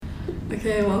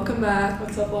Okay, welcome back.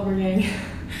 What's up, Lover Gang?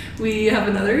 We have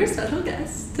another special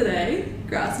guest today.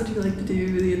 Grass, would you like to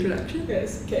do the introduction?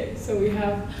 Yes, okay. So we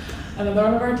have another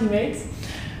one of our teammates,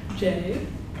 Jay,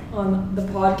 on the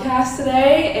podcast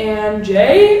today. And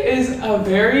Jay is a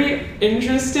very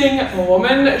interesting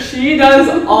woman. She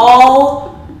does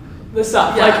all the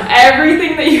stuff. Yeah. Like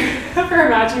everything that you ever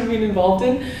imagine being involved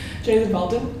in, Jay's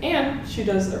involved in. And she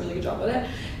does a really good job at it.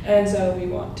 And so we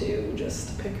want to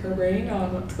just pick her brain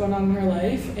on what's going on in her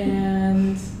life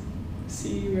and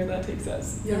see where that takes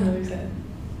us. Yeah. I'm really excited.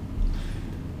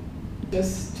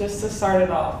 Just to start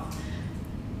it off,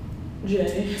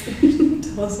 Jay,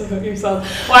 tell us about yourself.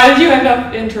 Why did you end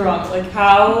up in Toronto? Like,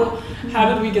 how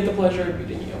did we get the pleasure of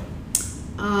meeting you?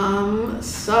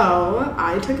 So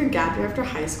I took a gap year after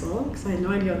high school because I had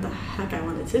no idea what the heck I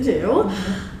wanted to do.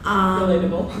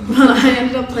 Relatable. But I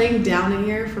ended up playing down a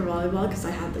year for volleyball because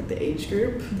I had like the age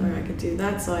group where I could do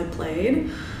that. So I played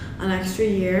an extra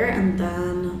year, and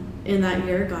then in that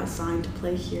year got signed to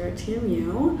play here at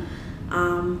TMU.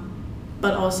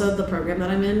 But also the program that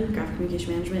I'm in, graphic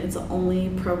communication management, it's the only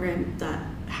program that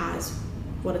has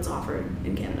what it's offered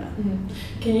in Canada.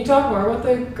 Mm-hmm. Can you talk more about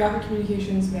the graphic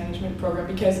communications management program?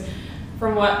 Because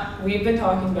from what we've been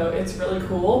talking about, it's really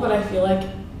cool, but I feel like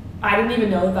I didn't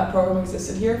even know that program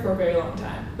existed here for a very long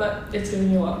time. But it's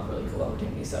giving you a lot of really cool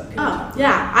opportunities. So can you talk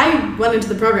yeah, I went into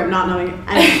the program not knowing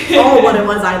at all what it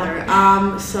was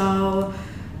either. So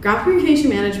graphic communication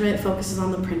management focuses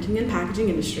on the printing and packaging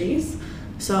industries.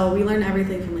 So we learn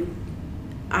everything from like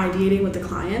ideating with the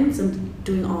clients and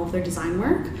doing all of their design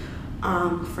work,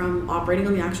 from operating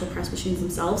on the actual press machines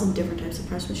themselves and different types of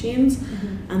press machines,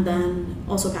 and then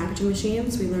also packaging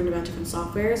machines. We learned about different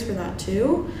softwares for that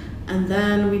too. And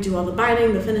then we do all the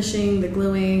binding, the finishing, the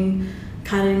gluing,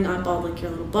 cutting up all like your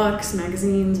little books,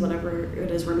 magazines, whatever it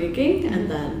is we're making,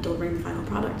 and then delivering the final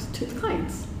product to the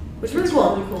clients, which is really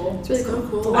cool. Really cool. It's really So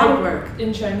cool. It's a lot of work.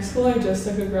 In Chinese school, I just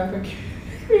took a graphic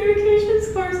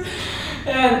communications course,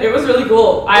 and it was really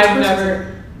cool. I've never.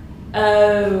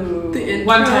 The intro?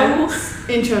 110.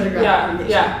 Intro to graphic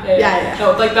communication. Yeah.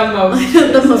 No, like the most.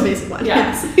 The most basic one. Yeah.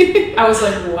 Yes. I was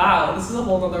like, wow, this is a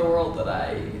whole other world that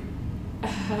I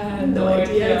had no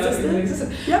idea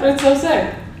existed. Yep. But it's so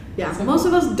sick. Yeah, So most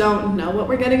of us don't know what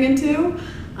we're getting into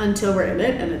until we're in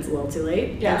it, and it's a little too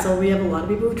late. Yeah. And so we have a lot of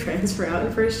people who transfer out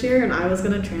in first year, and I was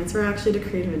going to transfer actually to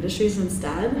creative industries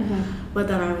instead. But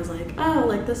then I was like, oh,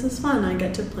 like this is fun. I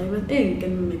get to play with ink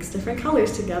and mix different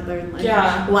colors together, and like,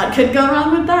 Yeah. what could go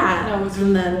wrong with that? No, it's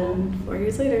and really then 4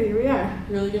 years later, here we are.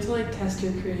 You really get to like test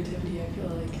your creativity, I feel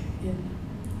like, in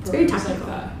It's very programs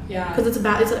technical. like that. Yeah. Because it's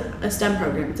a STEM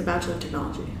program. It's a Bachelor of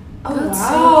Technology. Oh, That's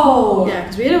wow. so Yeah,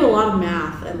 because we did a lot of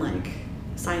math and like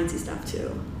sciencey stuff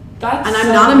too. That's And I'm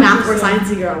so not a math or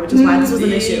interesting. sciencey girl, which is why this was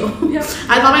an issue. Yep.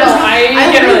 I thought No,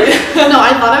 I get no,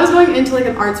 I thought I was going into like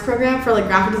an arts program for like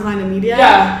graphic design and media.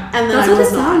 Yeah. And then That's I what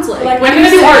was it not. sounds like. Like, when when you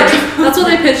did you say art? it, that's what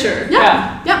I picture.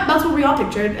 Yeah. Yeah, that's what we all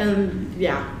pictured, and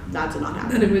yeah, that did not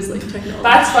happen. Then it was like technology.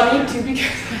 That's funny too, because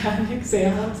I had an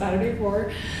exam on Saturday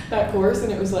for that course,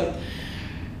 and it was like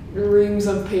reams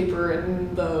of paper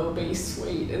and the base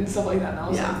weight and stuff like that. And I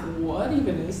was Yeah. like, what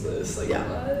even is this? Like, Yeah.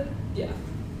 what? Yeah,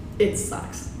 It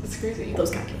sucks. it's crazy.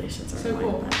 Those calculations are So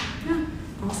annoying, cool. but yeah.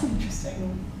 Awesome.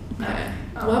 Interesting. Okay.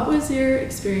 What was your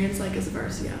experience like as a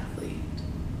varsity athlete?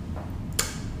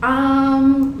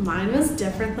 Mine was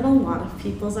different than a lot of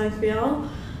people's, I feel.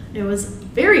 It was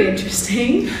very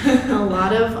interesting. A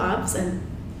lot of ups and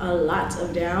a lot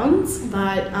of downs,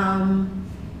 but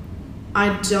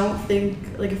I don't think,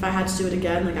 like, if I had to do it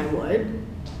again, like, I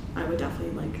would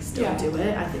definitely, like, still Yeah. do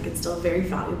it. I think it's still a very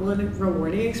valuable and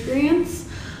rewarding experience.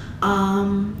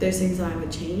 There's things that I would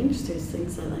change. There's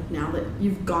things that, like, now that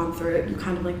you've gone through it, you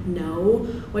kind of, like, know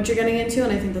what you're getting into,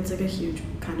 and I think that's, like, a huge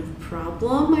kind of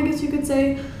problem, I guess you could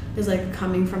say, is, like,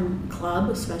 coming from club,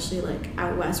 especially, like,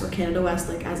 out west or Canada West,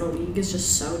 like, as a league is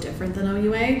just so different than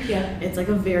OUA. Yeah. It's, like,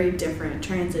 a very different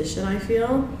transition, I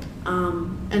feel.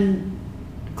 And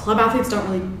club athletes don't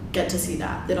really get to see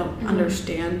that. They don't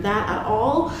understand that at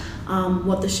all,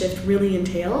 what the shift really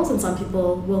entails. And some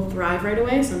people will thrive right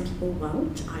away, some people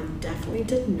won't. I definitely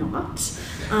did not.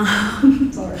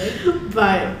 Sorry.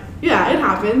 But yeah, it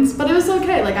happens. But it was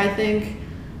okay. Like, I think,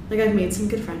 like, I've made some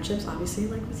good friendships, obviously,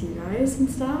 like with you guys and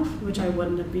stuff, which I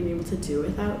wouldn't have been able to do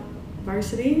without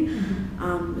varsity.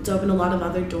 It's opened a lot of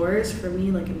other doors for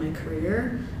me, like in my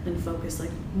career, and focus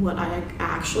like what I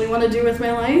actually want to do with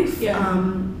my life. Yeah.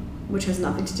 Which has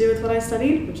nothing to do with what I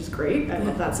studied, which is great. I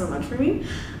love that so much for me.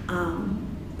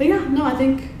 But yeah, no, I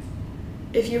think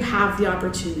if you have the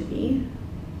opportunity,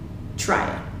 try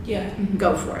it. Yeah.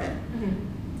 Go for it.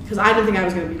 because I didn't think I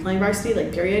was going to be playing varsity,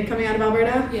 like, period, coming out of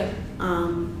Alberta. Yeah.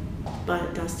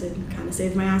 But Dustin kind of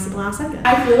saved my ass at the last second.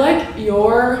 I feel like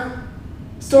your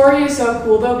story is so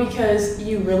cool though, because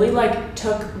you really like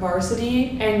took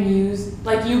varsity and used,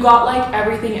 like, you got like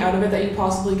everything out of it that you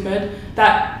possibly could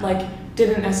that like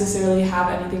didn't necessarily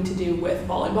have anything to do with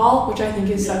volleyball, which I think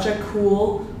is such a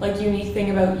cool, like, unique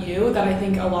thing about you that I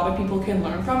think a lot of people can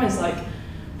learn from. Is like,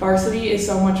 varsity is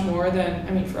so much more than,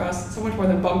 I mean, for us, so much more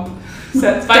than bump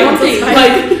sets fighting.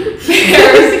 Like,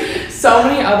 there's so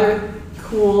many other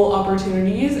cool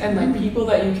opportunities and like people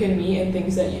that you can meet and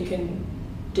things that you can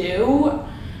do,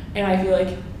 and I feel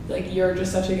like you're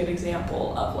just such a good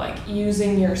example of like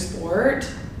using your sport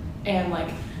and like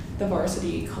the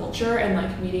varsity culture and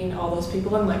like meeting all those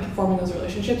people and like forming those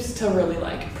relationships to really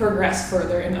like progress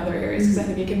further in other areas, because I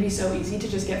think it can be so easy to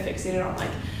just get fixated on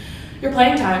like your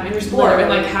playing time and your sport and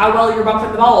like how well you're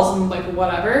bumping the balls and like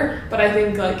whatever. But I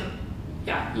think like,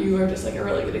 yeah, you are just like a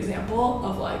really good example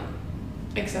of like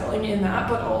excelling in that,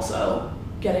 but also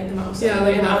getting the most out of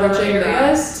it in other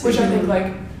areas, which I think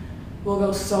like will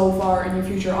go so far in your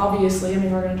future. Obviously, I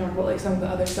mean, we're going to talk about like some of the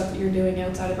other stuff that you're doing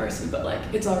outside of varsity, but like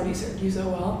it's already served you so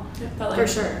well. That, like, for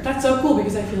sure. That's so cool,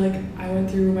 because I feel like I went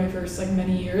through my first like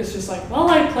many years just like, well,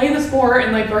 I play the sport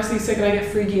and like varsity's sick and I get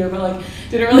free gear, but like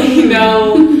didn't really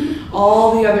know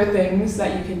all the other things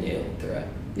that you can do through it.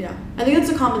 Yeah, I think that's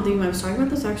a common theme. I was talking about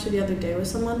this actually the other day with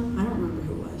someone. I don't remember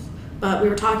who it was, but we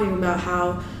were talking about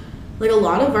how like a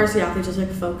lot of varsity athletes just like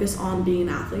focus on being an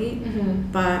athlete,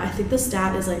 but I think the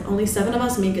stat is like only 7% of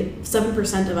us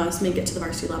make it to the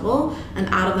varsity level, and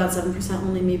out of that 7%,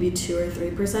 only maybe 2 or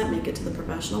 3% make it to the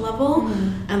professional level,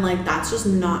 and like that's just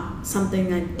not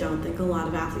something I don't think a lot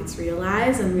of athletes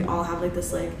realize. And we all have like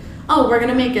this like, oh, we're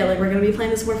gonna make it, like we're gonna be playing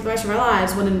this sport for the rest of our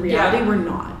lives, when in reality we're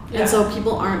not. And so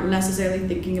people aren't necessarily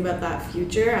thinking about that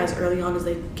future as early on as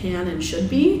they can and should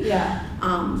be.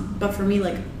 But for me,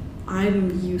 like,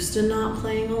 I'm used to not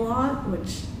playing a lot,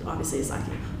 which obviously is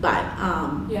lucky, but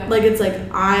like it's like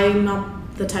I'm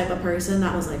not the type of person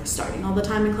that was like starting all the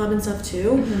time in club and stuff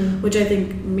too, which I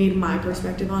think made my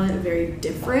perspective on it very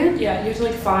different. You have to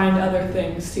like find other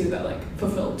things too that like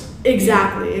fulfilled.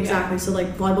 Exactly. So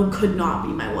like volleyball could not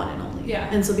be my one and only.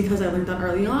 And so because I learned that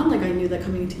early on, like I knew that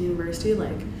coming into university,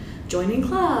 like joining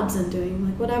clubs and doing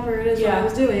like whatever it is that I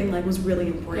was doing like was really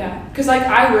important. Because like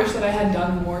I wish that I had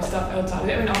done more stuff outside of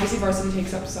it. I mean, obviously varsity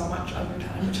takes up so much of your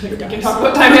time, which like we can talk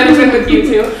about time management with you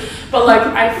too, but like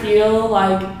I feel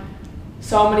like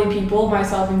so many people,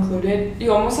 myself included,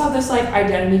 you almost have this like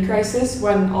identity crisis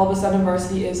when all of a sudden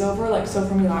varsity is over. Like, so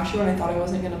for me last year when I thought I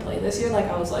wasn't going to play this year, like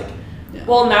I was like,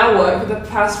 well, now what? For the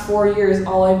past 4 years,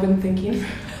 all I've been thinking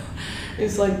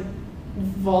is like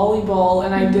volleyball,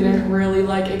 and I didn't really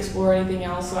like explore anything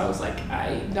else. So I was like,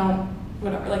 I don't,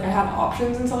 whatever, like I had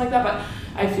options and stuff like that, but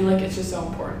I feel like it's just so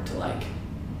important to like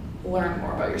learn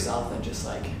more about yourself than just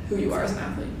like who you are as an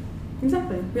athlete.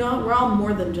 Exactly. We're all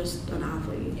more than just an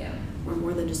athlete. We're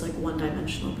more than just like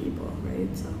one-dimensional people, right?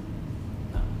 So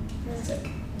sick.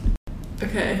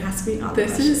 Okay, ask me all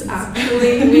this questions. is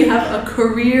actually, we have a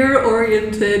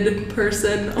career-oriented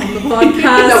person on the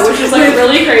podcast. Which is like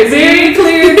really crazy. Very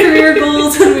clear career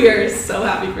goals, and we are so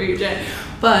happy for you, Jay.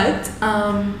 But,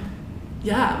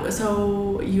 yeah,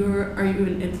 so are you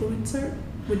an influencer?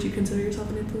 Would you consider yourself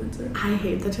an influencer? I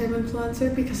hate the term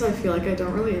influencer because I feel like I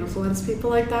don't really influence people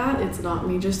like that. It's not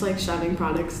me just like shoving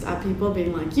products at people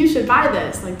being like, you should buy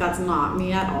this. Like that's not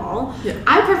me at all.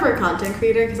 I prefer content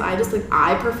creator because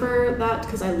I prefer that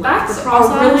because I like the process.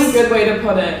 That's a really good way to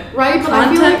put it. Right? But content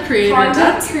I feel like creator.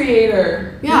 Content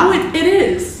creator. Yeah. No, it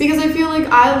is. Because I feel like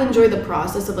I'll enjoy the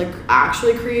process of like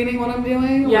actually creating what I'm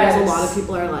doing. Whereas a lot of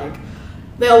people are like,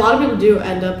 a lot of people do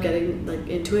end up getting like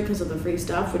into it because of the free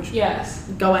stuff, which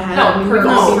go ahead. We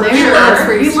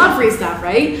love free stuff,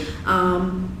 right?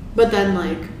 But then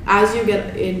like as you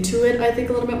get into it, I think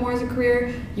a little bit more as a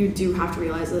career, you do have to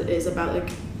realize it is about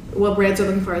like what brands are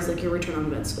looking for is like your return on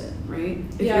investment, right?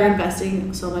 If you're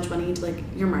investing so much money into like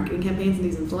your marketing campaigns and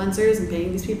these influencers and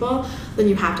paying these people, then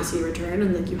you have to see a return,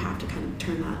 and like you have to kind of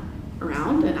turn that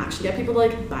around and actually get people to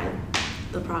like buy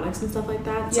the products and stuff like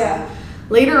that. So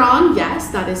later on, yes,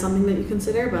 that is something that you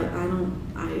consider, but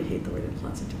I hate the word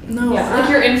influencer to me. No. Like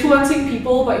you're influencing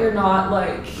people, but you're not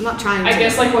like, I'm not trying to. I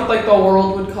guess like what like the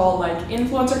world would call like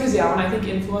influencer, because when I think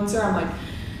influencer, I'm like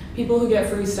people who get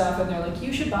free stuff and they're like,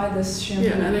 you should buy this shampoo.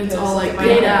 And it's all like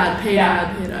paid ad.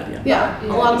 A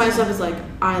lot of my stuff is like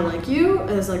I like you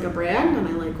as like a brand and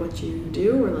I like what you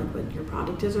do or like what your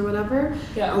product is or whatever.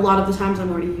 Yeah. A lot of the times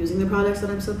I'm already using the products that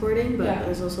I'm supporting, but Yeah.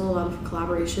 there's also a lot of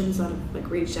collaborations that have like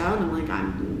reached out and I'm like,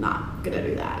 I'm not gonna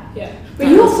do that. Yeah. But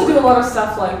you also do a lot of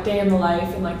stuff like day in the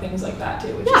life and like things like that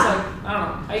too, which is Yeah. like, I don't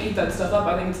know, I eat that stuff up.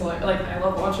 I think it's like I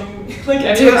love watching like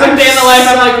any Dude, like I'm day in the life.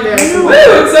 I'm like, so woo,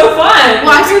 it's so fun. Well,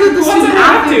 I started the What's student it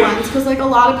have athlete to? ones because like a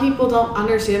lot of people don't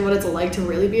understand what it's like to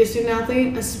really be a student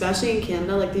athlete, especially in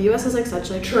Canada. Like the US has like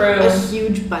such like True. a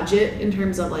huge budget in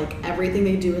terms of like everything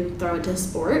they do and throw into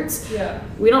sports. Yeah.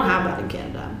 We don't have that in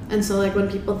Canada. And so like when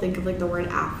people think of like the word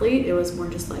athlete, it was more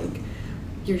just like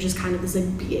you're just kind of this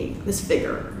like being, this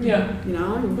figure. Yeah. You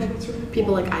know? Oh, that's really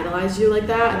People cool. like idolize you like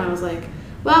that and I was like,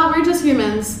 well, we're just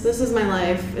humans. This is my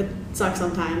life. It sucks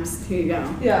sometimes. Here you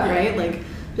go. Yeah. Right? Like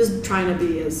just trying to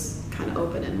be as kind of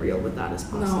open and real with that as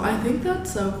possible. No, I think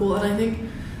that's so cool, and I think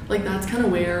like that's kind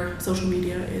of where social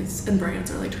media is and brands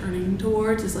are like turning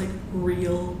towards is like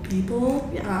real people.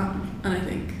 Yeah. And I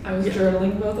think I was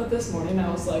journaling about that this morning. I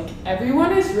was like,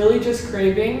 everyone is really just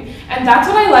craving, and that's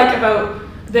what I like about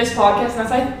this podcast. And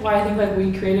that's like why I think like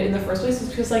we created it in the first place is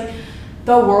because like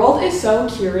the world is so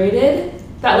curated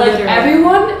that like Literally.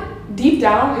 everyone deep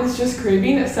down is just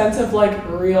craving a sense of like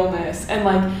realness and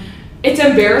like. It's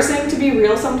embarrassing to be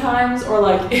real sometimes, or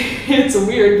like it's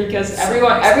weird because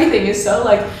everything is so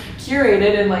like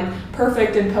curated and like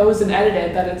perfect and posed and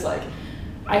edited that it's like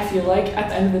I feel like at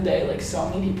the end of the day like so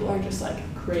many people are just like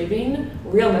craving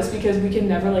realness because we can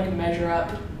never like measure up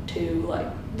to like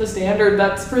the standard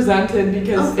that's presented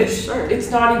because it's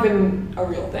not even a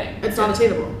real thing. It's not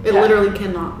attainable. It Yeah. literally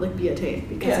cannot like be attained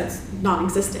because Yeah. it's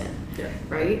non-existent. Yeah.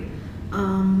 Right?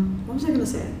 What was I gonna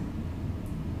say?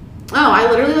 Oh, I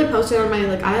literally like posted on my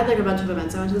like I had like a bunch of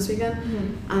events I went to this weekend,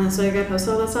 and so like I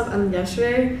posted all that stuff. And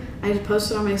yesterday I just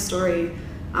posted on my story.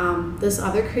 This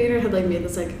other creator had like made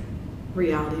this like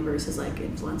reality versus like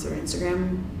influencer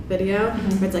Instagram video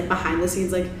where it's like behind the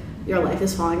scenes like your life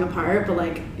is falling apart, but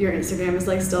like your Instagram is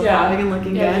like still popping and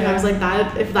looking good. And I was like,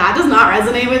 that if that does not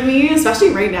resonate with me,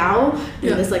 especially right now in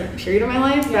this like period of my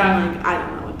life, then like I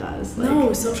don't know what does. Like,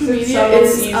 no, social media so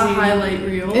is easy. a highlight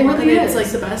reel. It really and it's is. like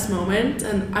the best moment,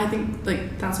 and I think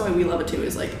like that's why we love it too.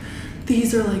 Is like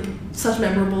these are like such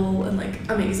memorable and like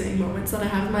amazing moments that I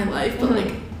have in my life, but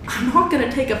like I'm not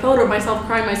gonna take a photo of myself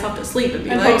crying myself to sleep and be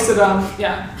like, post it on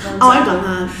oh, I've done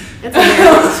that. It's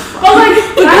embarrassing as fuck. But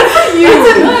like that's you.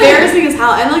 It's embarrassing as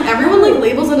hell, and like everyone like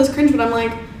labels it as cringe, but I'm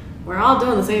like, we're all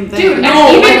doing the same thing. Dude, and no,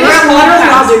 even like, this we're literally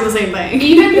all podcast- doing the same thing.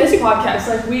 Even this podcast,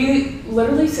 like we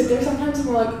literally sit there sometimes and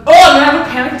we're like, oh, I'm gonna have a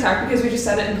panic attack because we just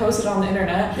said it and posted it on the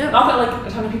internet. Yeah. Not that like a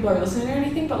ton of people are listening or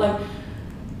anything, but like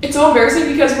it's so embarrassing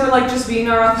because we're like just being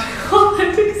our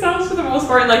authentic selves for the most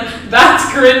part. And like that's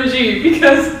cringy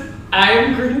because I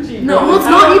am cringy. No, bro. well, it's I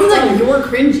not don't even know.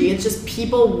 like you're cringy. It's just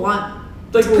people want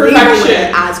like to label perfection.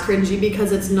 it as cringy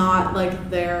because it's not like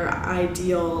their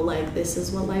ideal. Like this is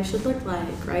what life should look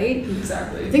like, right?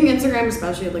 Exactly. I think Instagram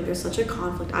especially, like there's such a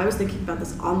conflict. I was thinking about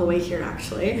this on the way here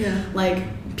actually. Yeah. Like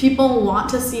people want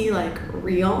to see like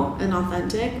real and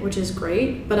authentic, which is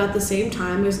great, but at the same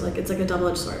time there's like it's like a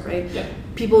double-edged sword, right? Yeah.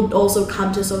 People also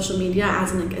come to social media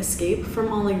as an like escape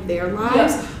from all like their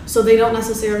lives. Yeah. So they don't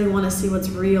necessarily want to see what's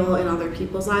real in other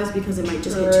people's lives because it might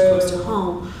just get too close to True.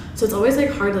 home. So it's always like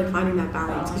hard like finding that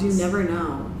balance because you never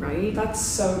know, right? That's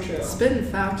so true. spitting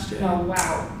facts, Jay. Oh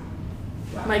wow.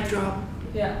 Mic drop.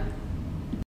 Yeah.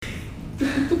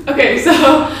 Okay, so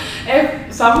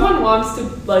if someone wants to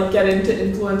like get into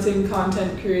influencing,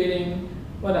 content creating,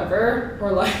 whatever,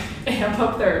 or like amp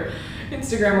up their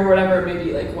Instagram or whatever it may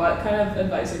be, like what kind of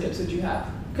advice or tips would you have?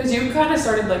 Because you kind of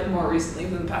started like more recently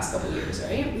within the past couple of years,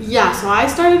 right? Yeah, so I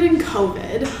started in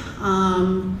COVID.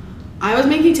 I was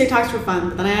making TikToks for fun,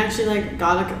 but then I actually like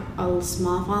got a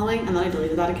small following, and then I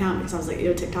deleted that account because I was like,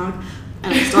 ew, TikTok.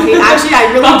 And I still hate. Actually,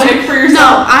 I really Topic for yourself.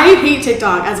 No, I hate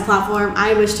TikTok as a platform.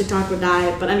 I wish TikTok would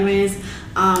die. But anyways,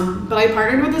 but I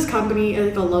partnered with this company,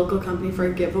 like a local company, for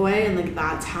a giveaway, and like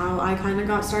that's how I kind of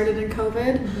got started in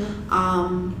COVID.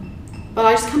 But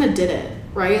I just kind of did it,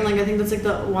 right? And like I think that's like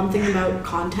the one thing about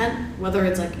content, whether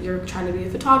it's like you're trying to be a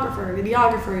photographer, a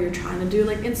videographer, you're trying to do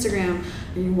like Instagram,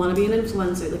 and you want to be an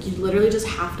influencer, like you literally just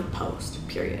have to post,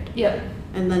 period. Yeah.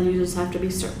 And then you just have to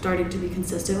be starting to be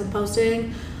consistent with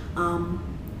posting.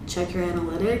 Check your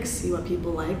analytics, see what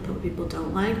people like, what people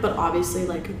don't like, but obviously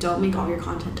like don't make all your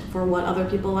content for what other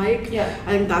people like. Yeah.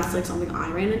 I think that's like something I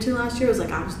ran into last year, was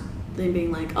like I was than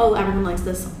being like, oh, everyone likes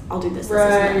this, I'll do this,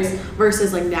 Right. this,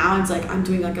 versus like now it's like I'm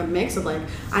doing like a mix of like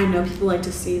I know people like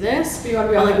to see this, You wanna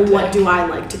be but like authentic. what do I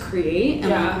like to create and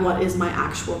Yeah. like what is my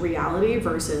actual reality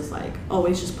versus like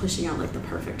always just pushing out like the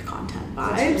perfect content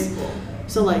vibes. That's really cool.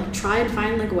 So like try and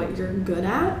find like what you're good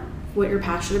at, what you're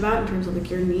passionate about in terms of like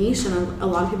your niche. And a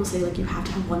lot of people say like you have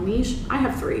to have one niche. I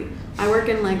have 3. I work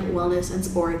in like wellness and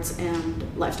sports and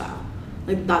lifestyle.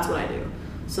 Like that's what I do.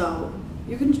 So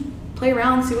you can play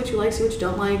around, see what you like, see what you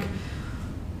don't like.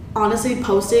 Honestly,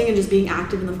 posting and just being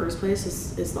active in the first place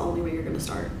is the only way you're gonna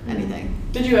start anything.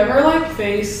 Did you ever like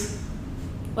face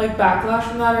like backlash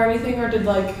from that or anything, or did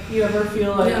like you ever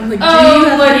feel like, Yeah, I'm like, do oh, you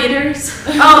have like, haters?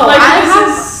 Oh, like, I this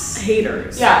have is-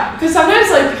 haters. yeah, because sometimes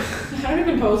like I don't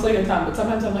even post like a ton, but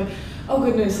sometimes I'm like, oh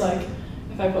goodness, like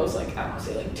if I post like I don't know,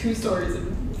 say like 2 stories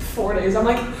in 4 days, I'm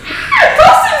like, I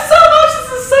posted so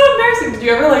much, this is so embarrassing. Did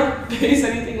you ever like face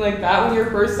anything like that when you were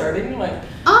first starting? Like,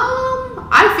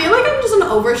 I feel like I'm just an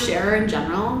oversharer in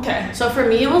general. okay, So for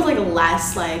me, it was like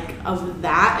less like of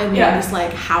that and more Yeah. just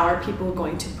like how are people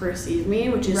going to perceive me,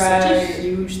 which is such a Right.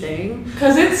 huge thing.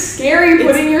 because it's scary It's-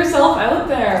 putting yourself out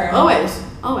there.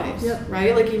 Always, Yep.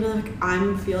 right? Like even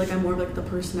like feel like I'm more of like the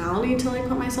personality to like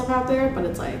put myself out there, but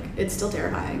it's like it's still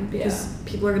terrifying because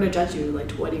people are gonna judge you like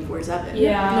 24/7.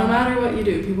 Yeah. No matter what you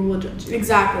do, people will judge you.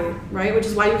 Exactly, right? Which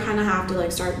is why you kind of have to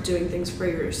like start doing things for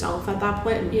yourself at that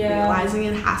point and Yeah. realizing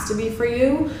it has to be for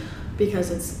you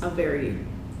because it's a very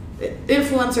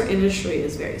influencer industry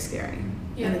is very scary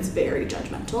and it's very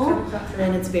judgmental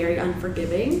and it's very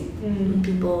unforgiving. Mm.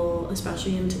 People,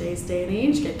 especially in today's day and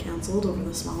age, get canceled over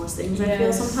the smallest things. I feel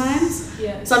Yes. sometimes.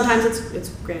 Yes. Sometimes it's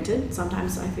granted.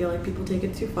 Sometimes I feel like people take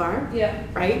it too far, Yeah.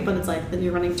 right? But it's like then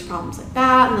you're running into problems like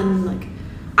that, and then like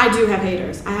I do have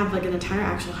haters. I have like an entire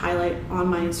actual highlight on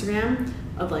my Instagram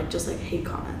of like just like hate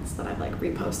comments that I've like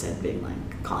reposted, being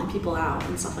like calling people out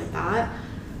and stuff like that.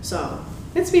 So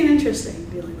it's been interesting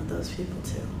dealing with those people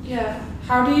too. Yeah.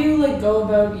 How do you like go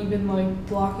about even like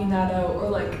blocking that out or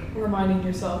like reminding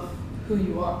yourself who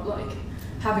you are? Like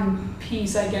having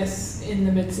peace, I guess, in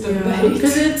the midst of the hate.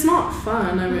 because it's not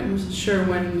fun. I'm sure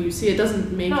when you see it,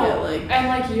 doesn't make No, it like. and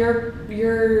like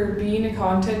you're being a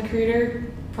content creator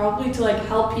probably to like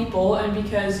help people and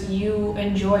because you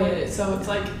enjoy it. So it's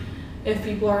like if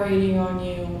people are hating on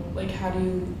you, like how do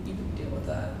you even deal with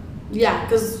that? Yeah,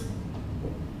 because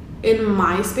in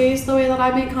my space, the way that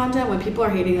I make content, when people are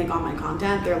hating like on my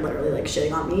content, they're literally like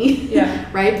shitting on me. Yeah.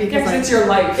 Right? Because Because like, it's your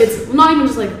life. it's not even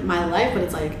just like my life, but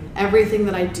it's like everything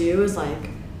that I do is like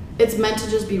it's meant to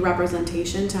just be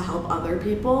representation to help other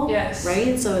people. Yes.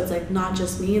 Right? So it's like not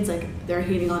just me, it's like they're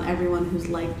hating on everyone who's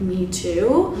like me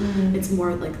too. Mhm. It's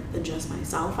more like than just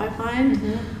myself, I find.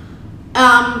 Mhm.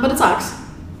 But it sucks.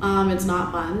 It's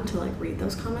not fun to like read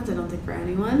those comments, I don't think for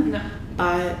anyone. No.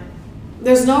 But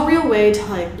there's no real way to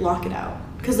like block it out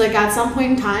because like at some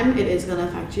point in time it is gonna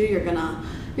affect you. You're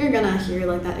gonna hear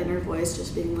like that inner voice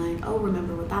just being like, oh,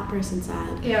 remember what that person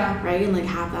said. Yeah. Right? And like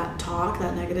have that talk,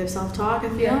 that negative self-talk, I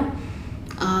feel. Yeah.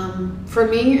 For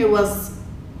me it was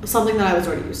something that I was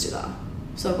already used to though,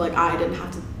 so like I didn't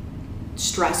have to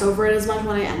stress over it as much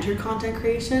when I entered content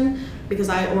creation because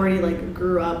I already like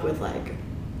grew up with like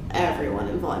everyone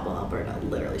in volleyball Alberta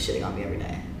literally shitting on me every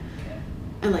day.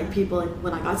 And like people like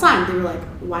when I got signed, they were like,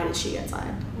 why did she get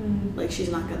signed? Mhm. Like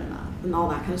she's not good enough and all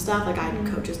that kind of stuff. Like I had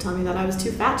Mhm. coaches tell me that I was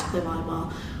too fat to play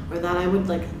volleyball or that I would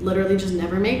like literally just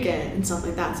never make it and stuff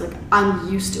like that. So like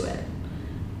I'm used to it,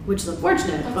 which is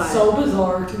unfortunate. That's but so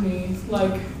bizarre to me.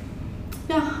 Like,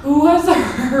 yeah, who has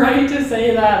the right to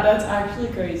say that? That's actually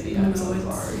crazy. I'm so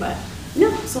sorry. but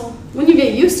yeah. So when you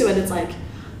get used to it, it's like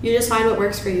you just find what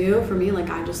works for you. For me,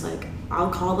 like I just like I'll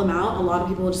call them out. A lot of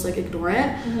people will just like ignore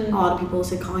it. Mhm. A lot of people will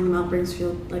say calling them out brings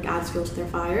fuel, like adds fuel to their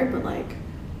fire, but like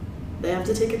they have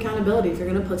to take accountability. If you're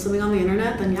gonna put something on the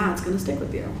internet, then yeah, it's gonna stick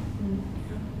with you.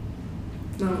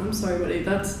 No, I'm sorry, buddy.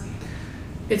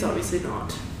 It's obviously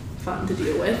not fun to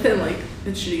deal with, and like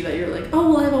it's shitty that you're like, oh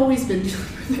well, I've always been dealing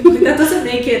with it. Like, that doesn't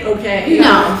make it okay.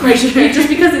 No, for Like, sure. just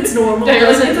because it's normal. Yeah, you're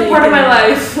like, doesn't it's a make part of it- my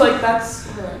life. Like, that's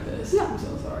horrendous. Yeah. I'm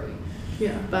so sorry.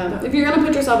 Yeah, But if you're gonna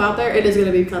put yourself out there, it is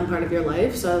gonna become part of your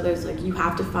life. So there's like you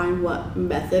have to find what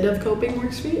method of coping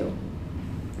works for you.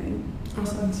 Right?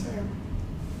 Awesome. That's fair.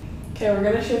 Okay, we're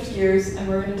gonna shift gears and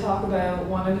we're gonna talk about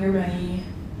one of your many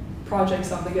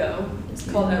projects on the go. It's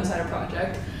called Outsider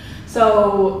Project.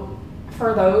 So,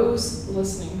 for those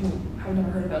listening who have never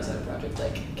heard of Outsider Project,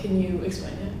 like, can you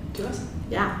explain it to us?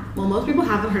 Yeah. Well, most people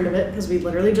haven't heard of it because we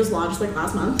literally just launched like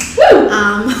last month.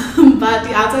 But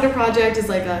the Outsider Project is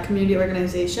like a community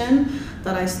organization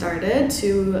that I started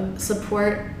to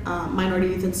support minority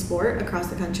youth in sport across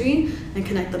the country and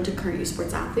connect them to current youth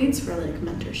sports athletes for like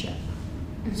mentorship.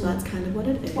 So that's kind of what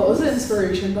it is. What was the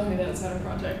inspiration behind the Outsider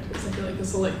project? Because I feel like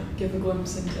this will like give a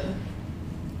glimpse into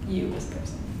you as a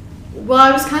person. Well,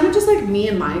 it was kind of just like me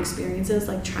and my experiences,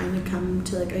 like trying to come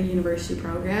to like a university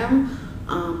program.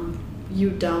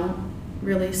 You don't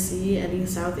really see any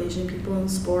South Asian people in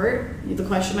sport. The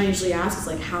question I usually ask is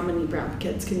like, how many brown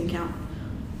kids can you count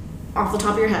off the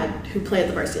top of your head who play at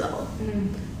the varsity level?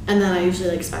 And then I usually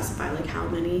like specify like how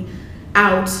many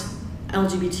out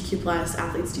LGBTQ plus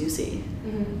athletes do you see?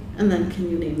 And then can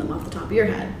you name them off the top of your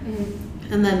head?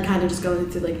 And then kind of just going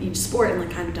through like each sport and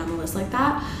like kind of down the list like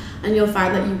that. And you'll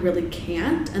find that you really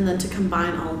can't. And then to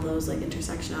combine all of those like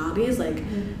intersectionalities, like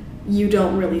you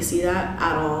don't really see that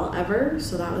at all ever.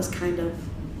 So that was kind of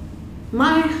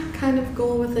my kind of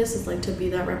goal with this, is like to be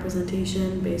that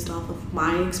representation based off of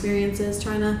my experiences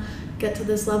trying to get to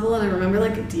this level. And I remember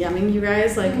like DMing you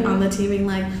guys like on the team being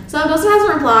like, so Dustin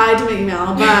hasn't replied to my email,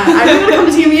 but I really want to come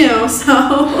to TMU,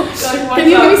 so can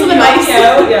you give me some advice?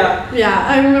 Yeah,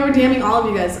 I remember DMing all of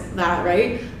you guys that,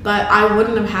 right? But I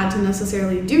wouldn't have had to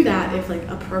necessarily do that if like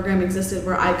a program existed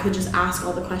where I could just ask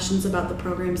all the questions about the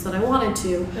programs that I wanted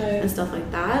to and stuff like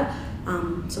that.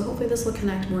 So hopefully this will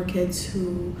connect more kids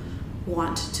who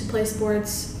want to play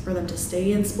sports, for them to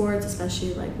stay in sports,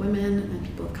 especially like women and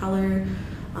people of color,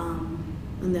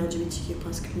 and the LGBTQ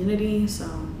plus community. So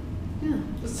yeah,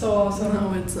 it's so awesome.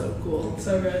 No, it's so cool. It's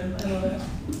so good. I love it.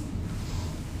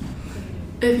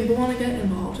 If people want to get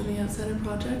involved in the Outsider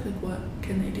project, like what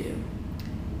can they do?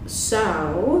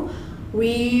 So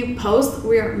we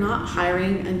are not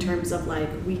hiring in terms of like,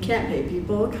 we can't pay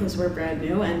people because we're brand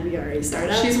new and we are a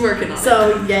startup. She's working on it.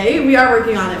 So yay, we are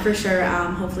working on it for sure.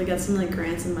 Hopefully get some like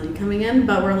grants and money coming in,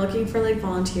 but we're looking for like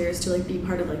volunteers to like be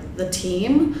part of like the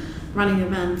team, running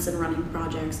events and running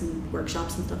projects and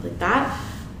workshops and stuff like that.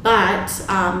 But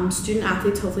student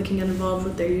athletes hopefully can get involved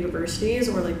with their universities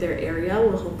or like their area.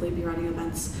 We'll hopefully be running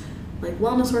events like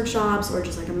wellness workshops or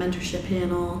just like a mentorship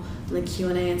panel and like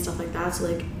Q&A and stuff like that. So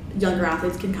like younger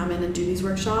athletes can come in and do these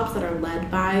workshops that are led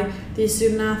by these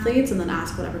student athletes and then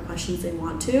ask whatever questions they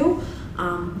want to,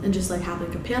 and just like have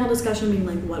like a panel discussion being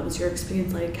like, what was your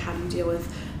experience like? How do you deal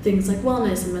with things like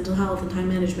wellness and mental health and time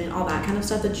management, all that kind of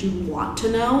stuff that you want to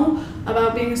know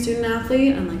about being a student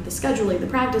athlete, and like the scheduling, the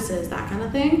practices, that kind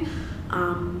of thing.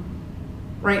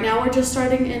 Right now we're just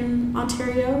starting in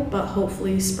Ontario, but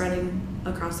hopefully spreading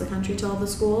across the country to all the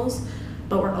schools.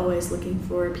 But we're always looking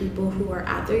for people who are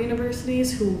at their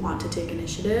universities who want to take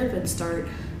initiative and start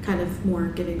kind of more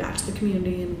giving back to the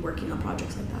community and working on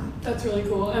projects like that. That's really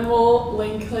cool. And we'll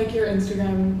link like your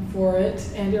Instagram for it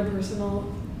and your personal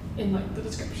in like the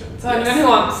description. So anyone who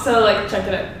wants to like check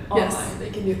it out online, they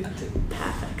can do that too.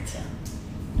 Perfect.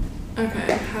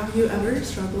 Okay, have you ever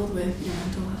struggled with your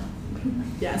mental health?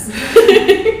 Yes.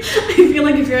 I feel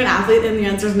like if you're an athlete and the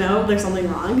answer is no, there's something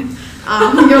wrong.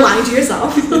 You're lying to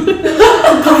yourself.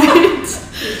 But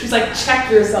she's like, check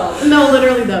yourself. No,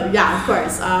 literally though. Yeah, of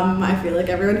course. I feel like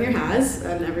everyone here has,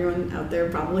 and everyone out there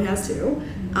probably has too.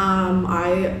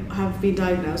 I have been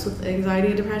diagnosed with anxiety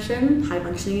and depression, high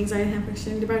functioning anxiety and high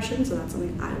functioning depression, so that's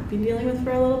something I've been dealing with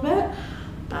for a little bit.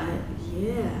 But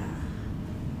yeah.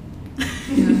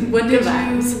 When did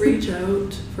you reach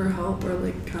out for help, or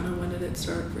like kind of when did it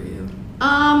start for you?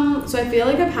 So I feel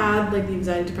like I've had like the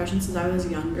anxiety depression since I was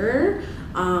younger,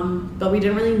 but we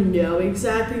didn't really know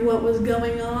exactly what was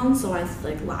going on, so I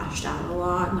like lashed out a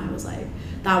lot, and I was like,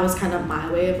 that was kind of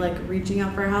my way of like reaching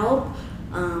out for help,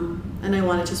 and I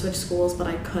wanted to switch schools but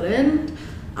I couldn't,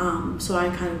 so I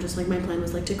kind of just like, my plan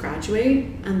was like to graduate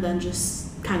and then just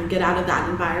kind of get out of that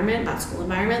environment, that school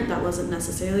environment that wasn't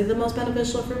necessarily the most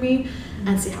beneficial for me,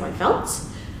 and see how I felt.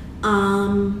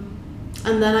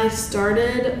 And then I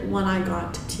started when I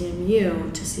got to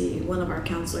TMU to see one of our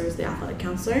counselors, the athletic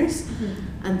counselors,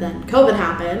 and then COVID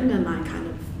happened and I kind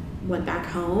of went back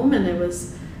home, and it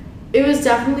was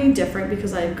definitely different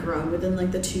because I had grown within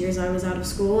like the 2 years I was out of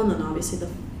school, and then obviously the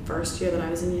first year that I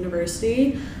was in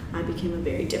university I became a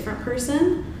very different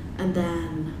person, and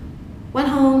then went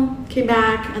home, came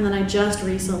back, and then I just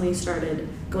recently started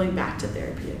going back to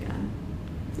therapy again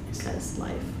because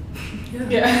life.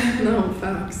 Yeah. No,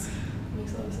 facts.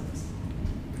 Makes a lot of sense.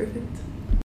 Perfect.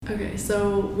 Okay,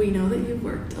 so we know that you've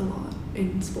worked a lot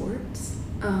in sports.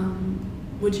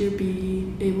 Would you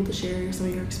be able to share some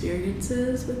of your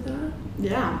experiences with that?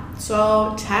 Yeah.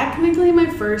 So technically my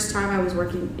first time I was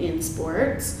working in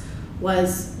sports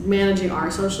was managing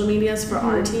our social medias for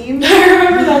our team. I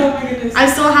remember that. Oh my goodness. I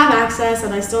still have access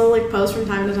and I still like post from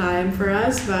time to time for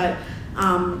us, but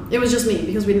it was just me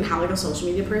because we didn't have like a social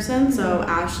media person. So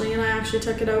Ashley and I actually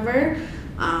took it over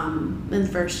in the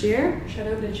first year. Shout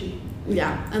out to G.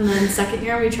 Yeah, and then second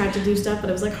year we tried to do stuff, but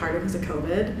it was like harder because of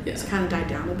COVID. Yeah. So it kind of died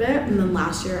down a bit. And then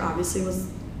last year obviously was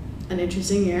an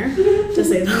interesting year, to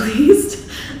say the least.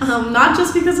 Not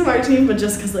just because of our team, but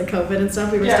just because like COVID and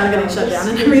stuff. We were still getting shut down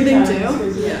and everything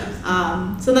too.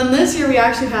 Yeah. So then this year we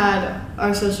actually had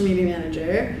our social media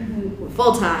manager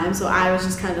full time. So I was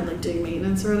just kind of like doing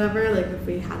maintenance or whatever, like if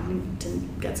we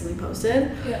didn't get something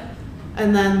posted. Yeah.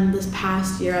 And then this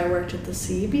past year, I worked at the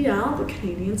CBL, the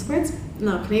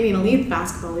Canadian Elite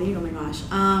Basketball League. Oh my gosh.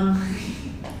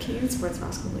 Canadian Sports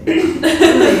Basketball League.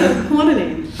 What a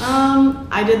name.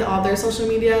 I did all their social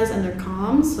medias and their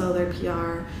comms, so their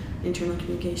PR, internal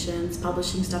communications,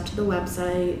 publishing stuff to the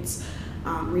websites,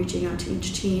 reaching out to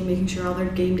each team, making sure all their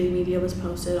game day media was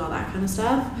posted, all that kind of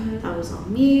stuff. That was all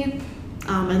me,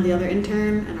 and the other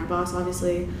intern, and our boss,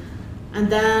 obviously. And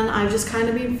then I've just kind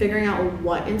of been figuring out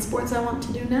what in sports I want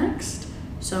to do next.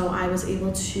 So I was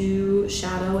able to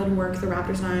shadow and work the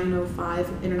Raptors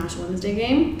 905 International Women's Day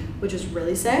game, which is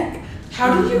really sick.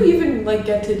 How did you even like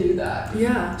get to do that?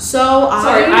 Yeah. So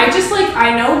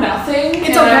I know nothing. It's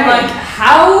and okay. I'm like,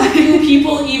 how do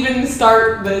people even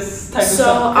start this type of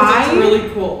stuff? 'Cause it's really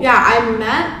cool. Yeah, I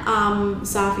met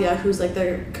Safia, who's like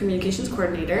their communications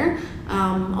coordinator,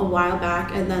 a while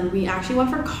back, and then we actually went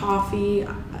for coffee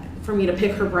for me to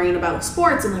pick her brain about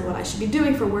sports and like what I should be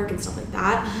doing for work and stuff like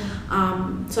that.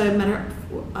 So I met her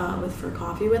for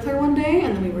coffee with her one day,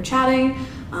 and then we were chatting.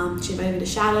 She invited me to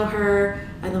shadow her,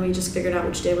 and then we just figured out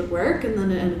which day would work, and then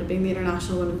it ended up being the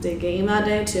International Women's Day game that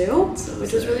day too,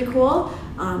 which was really cool.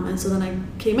 And so then I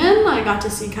came in, I got to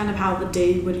see kind of how the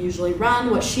day would usually run,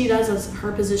 what she does as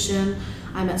her position.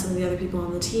 I met some of the other people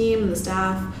on the team and the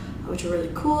staff, which were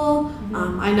really cool.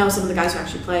 I know some of the guys who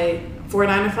actually play for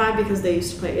 905 because they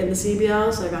used to play in the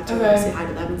CBL, so I got to say hi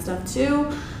to them and stuff too.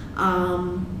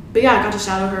 But yeah, I got to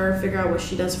shadow her, figure out what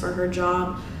she does for her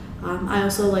job. I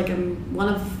also am one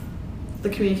of the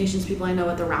communications people I know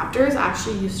at the Raptors. I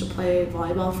actually used to play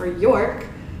volleyball for York.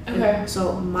 Okay.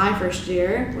 So my first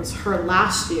year was her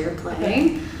last year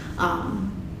playing.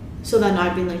 So then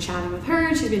I've been chatting with her,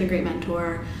 and she's been a great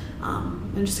mentor.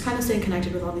 And just kind of staying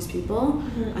connected with all these people.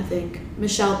 I think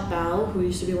Michelle Bell, who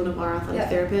used to be one of our athletic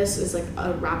therapists, is a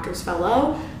Raptors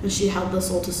fellow, and she held the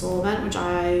Soul to Soul event, which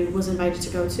I was invited to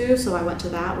go to, so I went to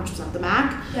that, which was at the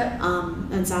MAC.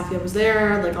 And Safia was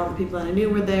there, all the people that I knew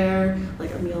were there,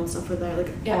 Emil and stuff were there,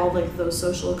 all those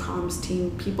social comms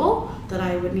team people that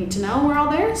I would need to know were all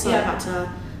there, so I got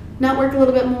to network a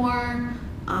little bit more.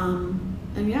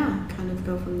 And yeah, kind of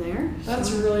go from there.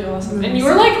 That's really awesome. And you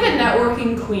were the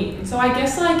networking queen. So I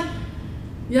guess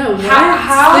yeah,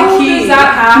 how does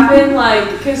that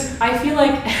happen? Because I feel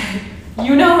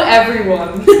you know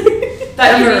everyone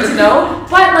that you need to know,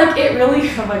 but it really,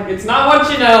 it's not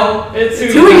what you know, it's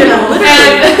who you know.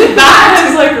 And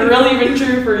that has really been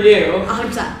true for you.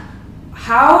 100%.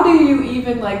 How do you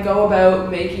even go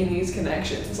about making these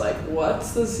connections?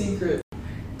 What's the secret?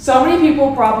 So many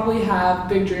people probably have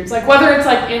big dreams, whether it's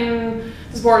in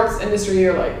the sports industry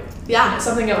or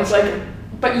something else,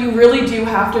 but you really do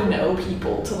have to know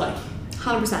people to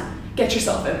 100% get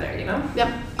yourself in there, you know? Yep.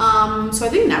 So I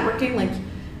think networking,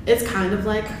 it's kind of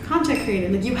content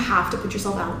creating. You have to put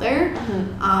yourself out there,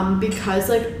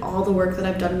 because all the work that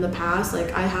I've done in the past,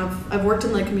 I've worked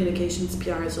in communications,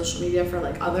 PR, and social media for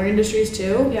other industries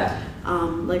too. Yeah.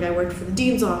 I worked for the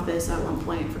dean's office at one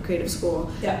point for creative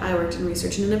school. Yeah. I worked in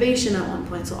research and innovation at one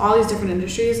point. So all these different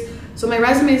industries. So my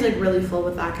resume is really full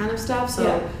with that kind of stuff.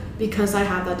 So because I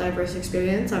have that diverse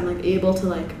experience, I'm able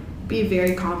to be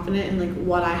very confident in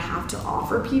what I have to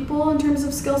offer people in terms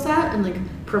of skill set and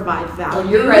provide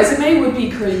value. Your resume would be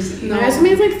crazy. My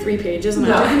resume is 3 pages, and I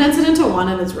have to condense it into one,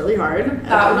 and it's really hard.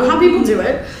 I don't know how people do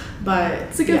it, but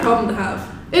it's a good problem to have.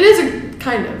 It is a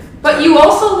kind of. But you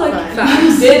also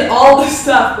you did all the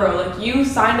stuff, bro. You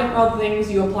signed up for all the things,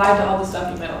 you applied to all the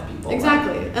stuff, you met all the people.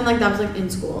 Exactly, and that was in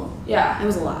school. Yeah, it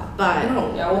was a lot, but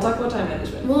yeah, we'll talk about time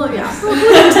management. Well, yeah, we'll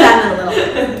get into that in a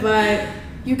little bit, but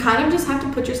you kind of just have to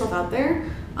put yourself out there.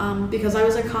 Because I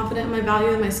was confident in my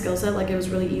value and my skill set, it was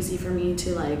really easy for me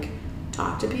to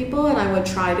talk to people, and I would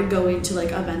try to go into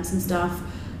events and stuff,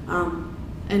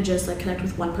 and just connect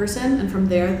with one person, and from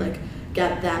there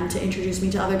get them to introduce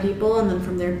me to other people, and then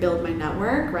from there build my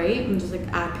network, right? And just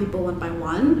add people one by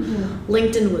one.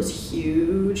 LinkedIn was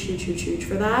huge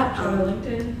for that.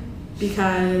 LinkedIn,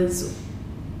 because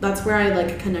that's where I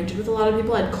connected with a lot of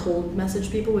people. I'd cold message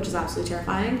people, which is absolutely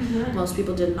terrifying. Most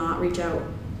people did not reach out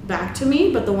back to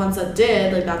me, but the ones that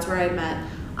did, that's where I met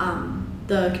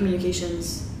the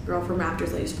communications girl from Raptors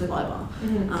that used to play volleyball.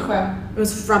 It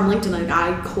was from LinkedIn.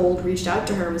 I cold reached out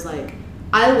to her, was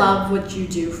I love what you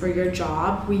do for your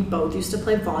job. We both used to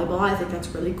play volleyball. I think that's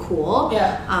really cool.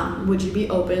 Yeah. Would you be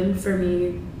open for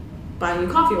me buying you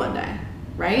coffee one day?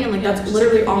 Right? And like, Yeah, that's just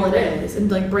literally like all it break. is.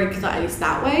 And like, break the ice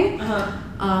that way.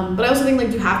 Uh-huh. But I also think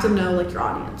like, you have to know like your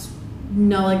audience.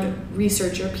 Know like,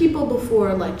 research your people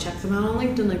before, like check them out on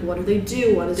LinkedIn. Like, what do they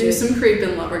do? What is do some creep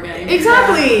and lover game?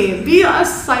 Exactly. Yeah. Be a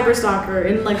cyber stalker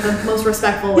in like the most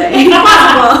respectful way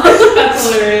possible.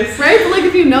 That's hilarious. Right? But like,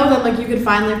 if you know them, like you could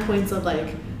find like points of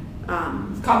like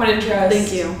common interest.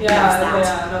 Thank you. Yeah,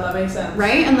 yeah, no, that makes sense.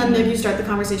 Right? And then like you start the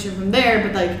conversation from there,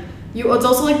 but like it's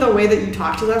also like the way that you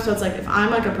talk to them. So it's like, if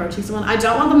I'm like approaching someone, I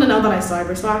don't want them to know that I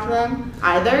cyber stalk them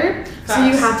either. Facts. So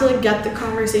you have to like get the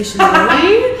conversation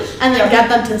going and then get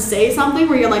them to say something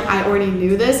where you're like, I already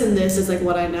knew this and this is like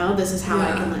what I know. This is how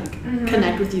I can like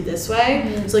connect with you this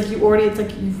way. So like it's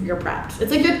like you're prepped.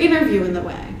 It's like an interview in the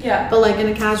way. Yeah. But like in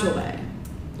a casual way.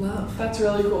 Love. That's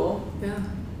really cool. Yeah.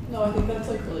 No, I think that's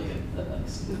like really good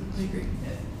advice. No, I agree.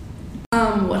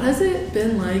 What has it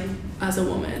been like as a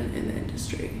woman in the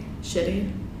industry?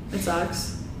 Shitty. It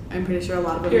sucks. I'm pretty sure a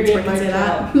lot of women Period. can say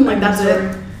that. Mic Like, that's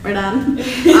drop. it. We're done.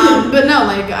 But no,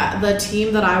 like the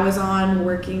team that I was on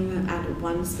working at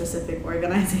one specific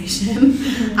organization,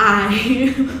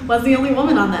 I was the only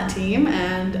woman on that team,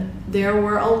 and there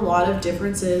were a lot of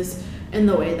differences in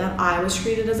the way that I was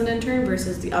treated as an intern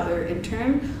versus the other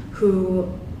intern who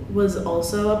was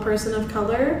also a person of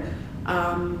color,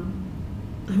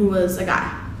 who was a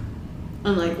guy.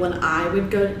 And like when I would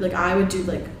go, like I would do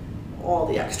like all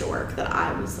the extra work that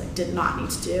I was like did not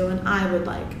need to do, and I would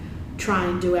like try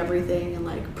and do everything and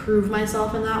like prove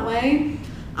myself in that way,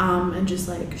 and just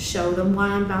like show them why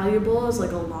I'm valuable as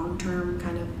like a long-term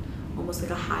kind of almost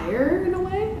like a hire in a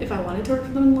way if I wanted to work for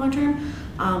them in the long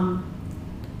term.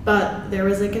 But there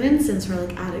was like an instance where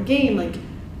like at a game, like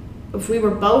if we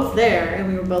were both there and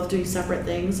we were both doing separate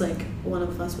things, like one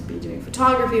of us would be doing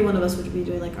photography, one of us would be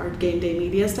doing like our game day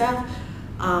media stuff,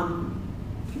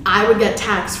 I would get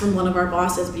texts from one of our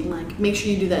bosses being like, make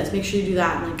sure you do this, make sure you do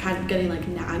that, and like kind of getting like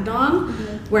nagged on,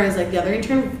 whereas like the other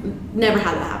intern never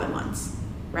had that happen once,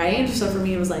 right? So for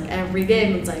me it was like every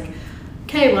game it's like,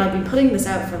 okay, well I've been putting this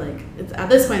out for like, at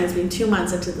this point it's been 2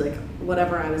 months into like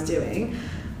whatever I was doing.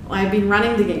 I've been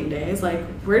running the game days, like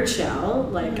we're chill,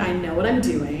 like I know what I'm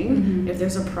doing. If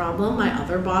there's a problem, my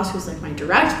other boss, who's like my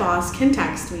direct boss, can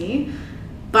text me,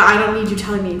 but I don't need you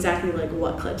telling me exactly like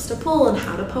what clips to pull and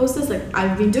how to post this. Like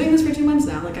I've been doing this for 2 months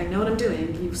now, like I know what I'm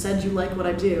doing. You said you like what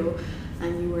I do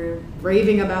and you were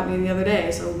raving about me the other day,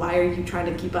 so why are you trying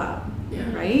to keep up?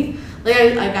 Right?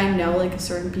 Like I know like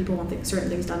certain people want certain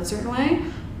things done a certain way,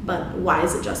 but why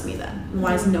is it just me then?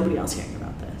 Why is nobody else hearing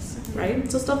about this? Right?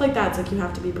 So stuff like that, it's like you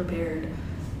have to be prepared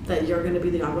that you're going to be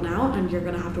the odd one out and you're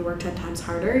going to have to work 10 times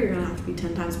harder. You're going to have to be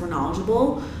 10 times more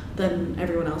knowledgeable than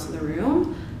everyone else in the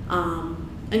room.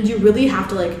 And you really have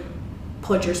to like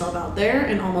put yourself out there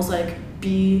and almost like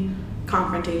be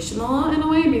confrontational in a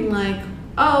way, being like,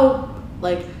 oh,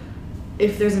 like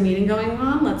if there's a meeting going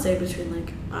on, let's say between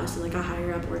like us and like a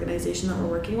higher up organization that we're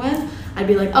working with, I'd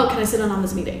be like, oh, can I sit in on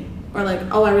this meeting? Or like,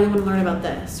 oh, I really want to learn about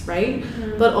this, right?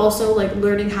 But also like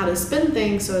learning how to spin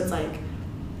things so it's like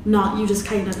not you just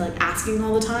kind of like asking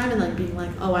all the time and like being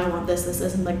like, oh, I want this,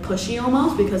 and like pushy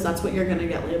almost, because that's what you're gonna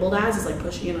get labeled as, is like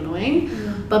pushy and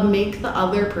annoying. But make the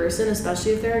other person,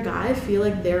 especially if they're a guy, feel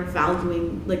like they're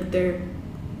valuing, like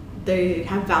they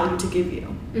have value to give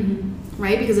you,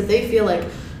 right? Because if they feel like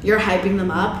you're hyping them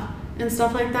up and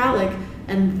stuff like that, like,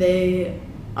 and they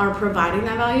are providing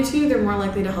that value to you, they're more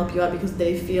likely to help you out because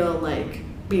they feel like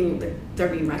they're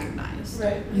being recognized.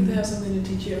 Right, like they have something to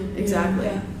teach you. Exactly.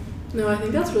 Yeah. No, I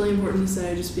think that's really important to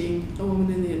say, just being a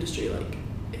woman in the industry, like,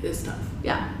 it is tough.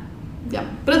 Yeah.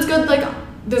 But it's good, like,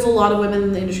 there's a lot of women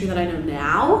in the industry that I know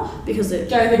now, because I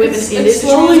think women it's industry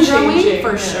slowly is growing, changing,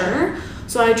 for sure.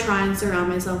 So I try and surround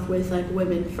myself with, like,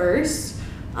 women first.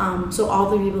 So all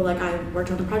the people, like, I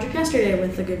worked on a project yesterday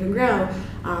with the Give and Grow,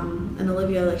 and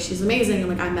Olivia, like, she's amazing, and,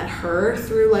 like, I met her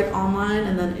through, like, online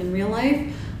and then in real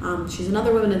life. She's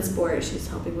another woman in sport. She's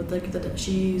helping with like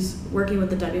she's working with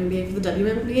the WNBA for the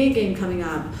WNBA game coming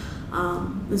up,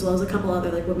 as well as a couple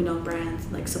other like women-owned brands,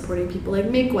 like supporting people like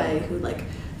Makeway, who like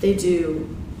they do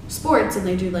sports and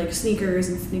they do like sneakers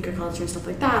and sneaker culture and stuff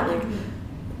like that. Like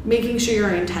making sure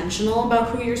you're intentional about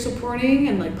who you're supporting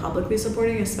and like publicly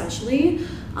supporting, especially.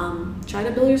 Try to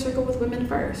build your circle with women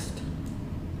first.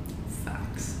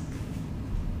 Facts.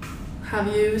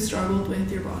 Have you struggled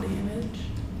with your body image?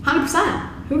 100%.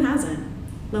 Who hasn't?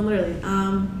 No, literally.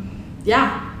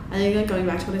 Yeah. I think like going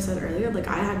back to what I said earlier, like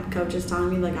I had coaches telling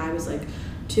me like I was like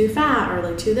too fat or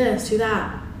like too this, too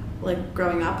that, like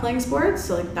growing up playing sports.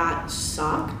 So like that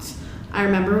sucked. I I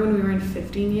remember when we were in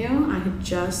 15U, I had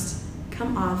just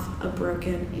come off a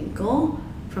broken ankle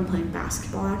from playing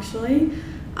basketball, actually.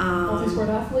 Multi-sport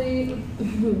athlete.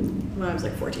 When I was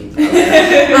like 14.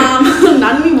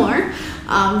 Not anymore.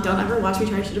 Don't ever watch me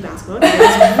try to shoot a basketball. It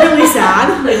was really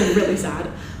sad. Like, really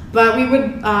sad. But we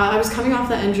would, I was coming off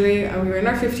that injury. We were in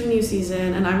our 15U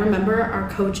season, and I remember our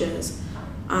coaches,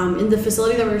 in the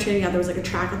facility that we were training at, there was like a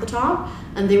track at the top,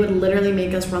 and they would literally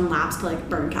make us run laps to like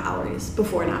burn calories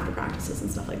before and after practices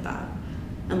and stuff like that.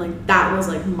 And like that was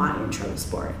like my intro to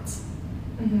sports,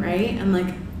 right? And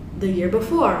like the year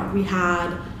before, we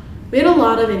had a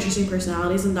lot of interesting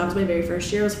personalities, and that was my very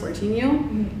first year. I was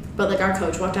 14U, but like our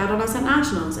coach walked out on us at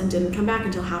nationals and didn't come back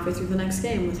until halfway through the next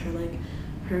game with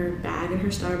her bag and her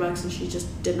Starbucks, and she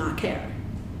just did not care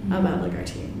about like our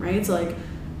team, right? So like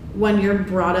when you're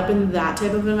brought up in that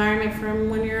type of environment from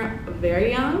when you're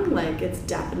very young, like it's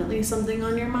definitely something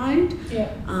on your mind.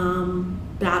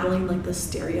 Battling like the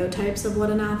stereotypes of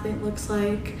what an athlete looks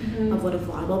like, of what a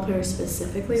volleyball player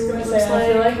specifically looks like. I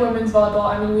feel like women's volleyball,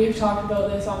 I mean, we've talked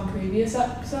about this on previous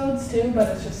episodes too, but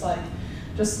it's just like,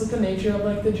 just with the nature of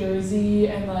like the jersey,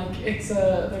 and like there's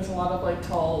a lot of like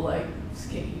tall, like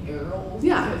skinny girls.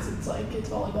 Yeah. Because it's like, it's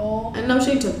volleyball. And no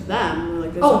shade to them,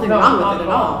 like there's nothing wrong with it at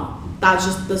all. That's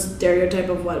just the stereotype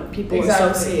of what people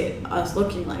associate us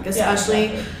looking like,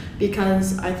 especially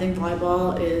because I think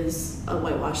volleyball is a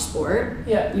whitewashed sport.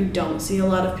 Yeah. You don't see a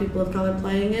lot of people of color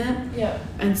playing it. Yeah.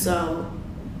 And so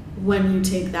when you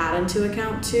take that into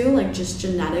account too, like just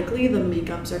genetically, the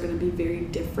makeups are going to be very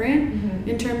different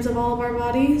in terms of all of our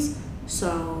bodies.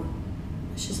 So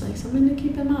it's just like something to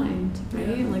keep in mind,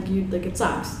 right? Like it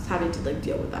sucks having to like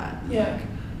deal with that. Yeah.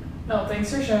 No,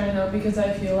 thanks for sharing though, because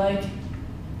I feel like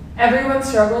everyone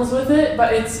struggles with it,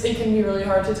 but it can be really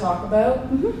hard to talk about.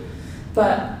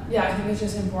 But yeah, I think it's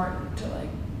just important to like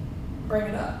bring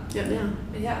it up. Yeah.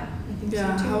 I think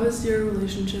so too. How has your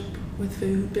relationship with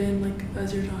food been, like,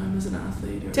 as your time as an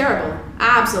athlete? Or Terrible.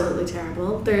 Absolutely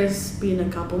terrible. There's been a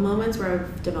couple moments where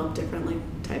I've developed different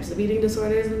like types of eating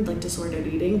disorders and like disordered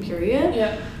eating, period.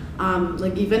 Yeah.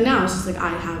 Like even now it's just like I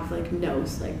have like no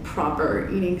like proper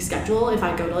eating schedule. If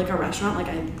I go to like a restaurant, like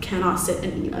I cannot sit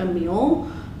and eat a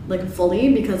meal like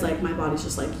fully because like my body's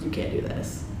just like, you can't do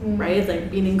this, right? It's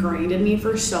like been ingrained in me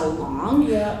for so long,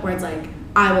 where it's like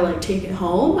I will like take it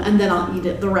home and then I'll eat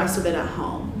it the rest of it at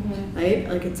home, right?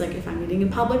 Like it's like if I'm eating in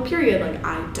public, period, like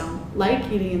I don't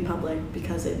like eating in public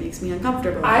because it makes me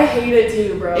uncomfortable. I hate it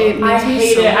too, bro. I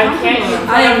hate it. I can't eat.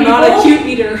 I am not a cute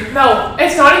eater. No,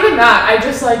 it's not even that. I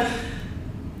just like,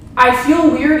 I feel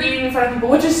weird eating in front of people,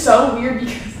 which is so weird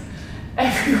because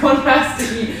everyone has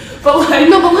to eat. But like,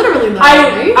 no, but literally though,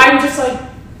 right? I'm just like,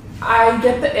 I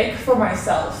get the ick for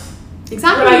myself.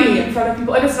 Exactly. When I eat in front of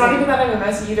people, and it's not even that I'm a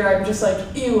messy eater. I'm just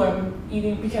like, ew, I'm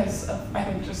eating because of, I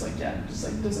think just like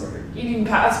disordered eating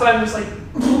past. But I'm just like,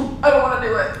 I don't want to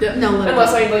do it. Yeah. No, literally.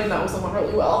 Unless I like know someone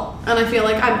really well. And I feel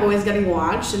like I'm always getting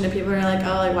watched, and if people are like,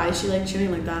 oh, like why is she like chewing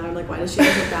like that, or like why does she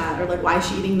look like that, or like why is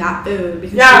she eating that food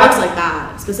because she looks like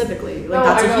that specifically. Like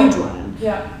that's a huge one.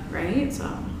 Yeah. Right.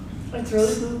 So. It's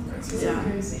really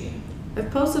crazy.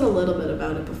 I've posted a little bit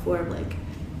about it before, like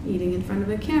eating in front of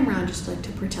a camera, just like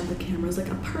to pretend the camera's like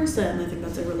a person. I think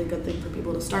that's a really good thing for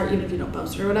people to start, even if you don't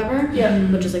post it or whatever. Yeah.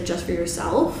 But just for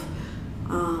yourself.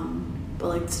 But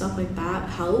like stuff like that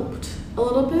helped a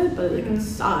little bit, but like it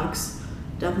sucks.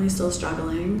 Definitely still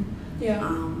struggling. Yeah.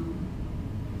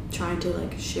 Trying to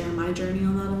like share my journey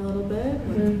on that a little bit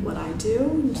with what I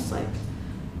do. Just like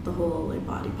the whole like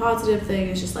body positive thing.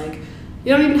 It's just like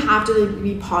you don't even have to like,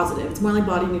 be positive. It's more like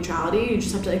body neutrality. You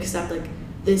just have to accept like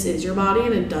this is your body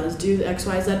and it does do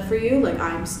XYZ for you. Like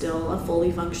I'm still a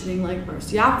fully functioning like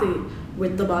varsity athlete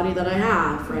with the body that I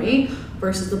have, right?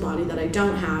 Versus the body that I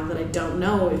don't have, that I don't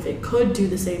know if it could do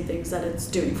the same things that it's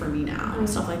doing for me now and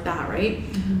stuff like that, right?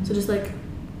 So just like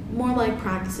more like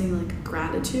practicing like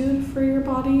gratitude for your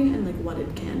body and like what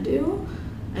it can do.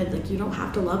 And like you don't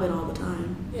have to love it all the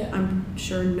time. Yeah. I'm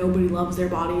sure nobody loves their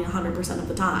body 100% of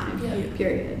the time. Yeah.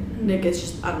 Period. Like it's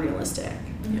just unrealistic.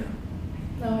 Yeah.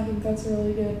 No, I think that's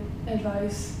really good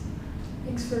advice.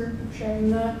 Thanks for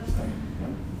sharing that.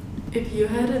 If you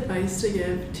had advice to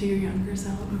give to your younger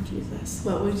self, Oh Jesus.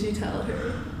 what would you tell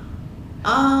her?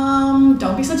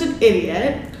 Don't be such an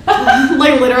idiot.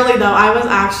 Like literally though, I was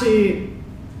actually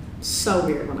so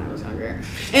weird when I was younger.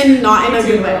 And not in a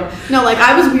good way. No, like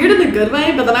I was weird in a good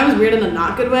way, but then I was weird in a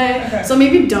not good way. Okay. So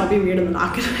maybe don't be weird in the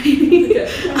not good way. You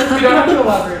don't have to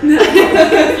elaborate.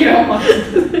 You don't want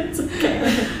to. It's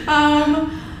okay.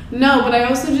 No, but I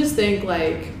also just think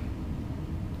like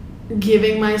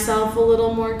giving myself a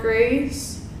little more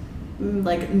grace,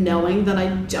 like knowing that I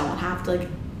don't have to like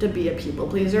to be a people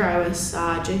pleaser. I was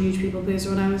such a huge people pleaser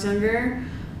when I was younger.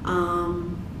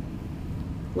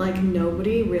 Like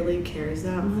nobody really cares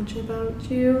that much about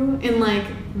you in like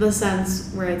the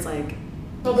sense where it's like,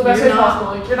 well, the best way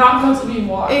possible. Like, you're not supposed to be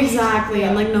watched. Exactly,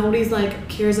 and like nobody's like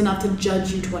cares enough to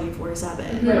judge you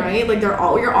 24/7, right? Like you're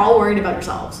all worried about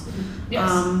yourselves.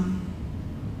 Yes.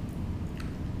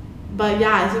 But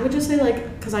yeah, I would just say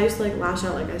like, because I used to like lash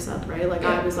out, like I said, right? Like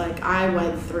I was like, I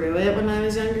went through it when I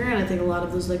was younger, and I think a lot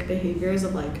of those like behaviors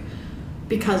of like,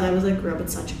 because I was like grew up in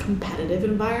such a competitive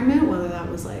environment, whether that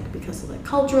was like because of like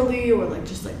culturally or like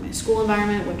just like my school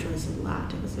environment, which was a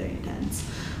lot, it was very intense.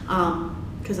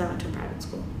 Because I went to a private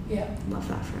school. Yeah. Love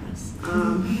that for us.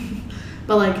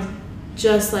 But like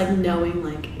just like knowing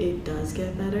like it does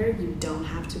get better. You don't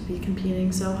have to be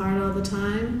competing so hard all the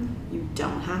time. You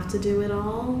don't have to do it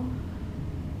all.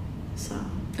 So.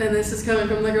 And this is coming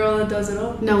from the girl that does it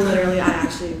all? No, literally, I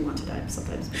actually want to die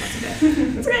sometimes, but that's okay.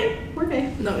 It's okay. We're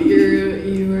okay. No,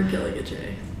 you are killing it,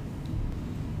 Jay.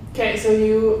 Okay, so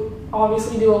you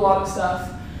obviously do a lot of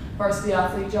stuff. Varsity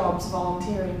athlete jobs,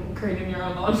 volunteering, creating your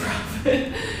own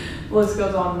nonprofit. List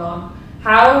goes on and on.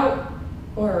 How,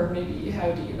 or maybe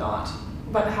how do you not,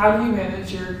 but how do you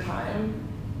manage your time?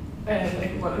 And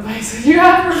like, what advice would you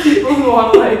have for people who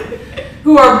want to like,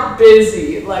 who are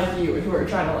busy like you and who are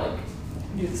trying to like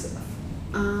do this stuff?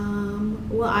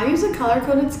 Well, I use a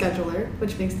color-coded scheduler,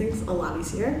 which makes things a lot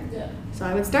easier. Yeah. So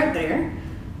I would start there.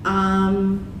 I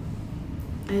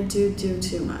do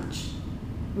too much,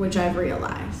 which I've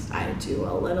realized. I do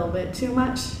a little bit too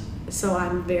much, so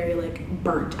I'm very like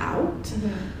burnt out.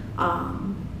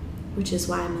 Which is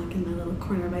why I'm like in my little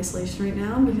corner of isolation right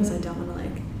now, because I don't want to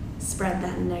like spread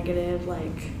that negative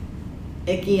like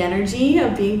icky energy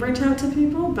of being burnt out to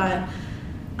people. But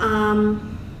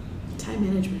time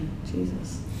management,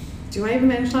 Jesus. Do I even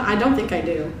manage time? I don't think I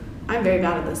do. I'm very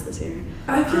bad at this year.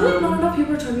 I feel like not enough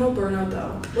people are talking about burnout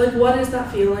though. Like, what is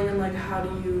that feeling, and like, how do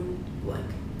you like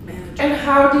manage And it?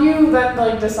 how do you then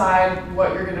like decide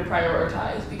what you're going to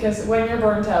prioritize? Because when you're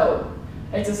burnt out,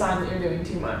 it's a sign that you're doing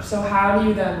too much. So how do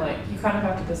you then like, you kind of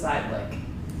have to decide like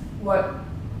what,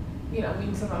 you know,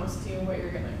 means the most to you and what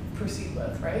you're going to proceed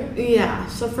with, right? Yeah.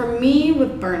 So for me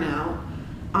with burnout,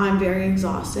 I'm very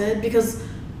exhausted, because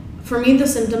for me the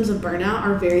symptoms of burnout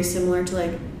are very similar to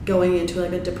like going into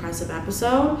like a depressive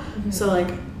episode. So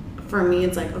like for me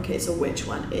it's like, okay, so which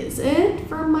one is it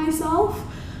for myself?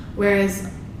 Whereas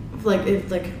like if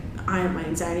like I have my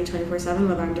anxiety 24/7,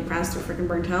 whether I'm depressed or freaking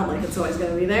burnt out, like it's always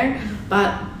gonna be there.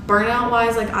 But burnout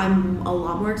wise, like I'm a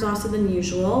lot more exhausted than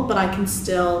usual, but I can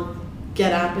still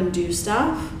get up and do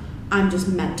stuff. I'm just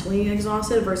mentally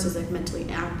exhausted versus like mentally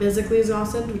and physically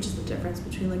exhausted, which is the difference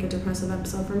between like a depressive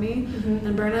episode for me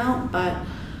and burnout. But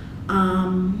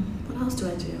what else do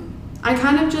I do? I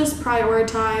kind of just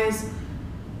prioritize.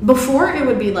 Before it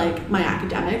would be like my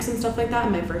academics and stuff like that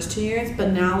in my first 2 years, but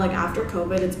now like after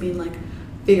COVID it's been like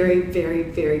very, very,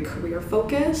 very career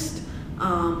focused.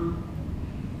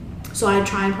 So I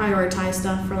try and prioritize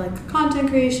stuff for like content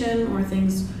creation or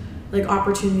things like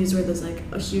opportunities where there's like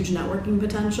a huge networking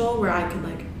potential, where I could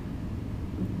like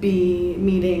be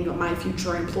meeting my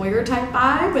future employer type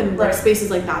vibe and like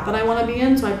spaces like that I want to be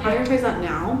in. So I prioritize that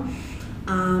now.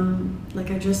 Like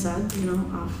I just said, you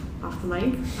know, off the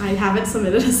mic, I haven't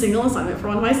submitted a single assignment for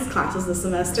one of my classes this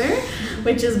semester,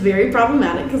 which is very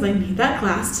problematic because I need that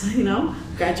class to, you know,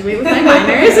 graduate with my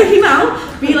minors and, you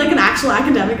know, be like an actual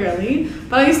academic girly.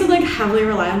 But I used to like heavily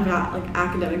rely on like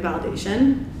academic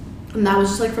validation. And that was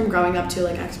just like from growing up to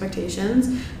like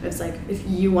expectations. It's like, if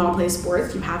you want to play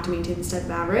sports, you have to maintain this type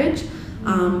of average.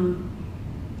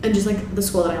 And just like the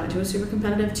school that I went to was super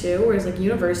competitive too, whereas like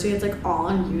university, it's like all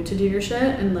on you to do your shit,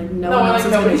 and like no one else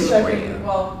is going to do it for you.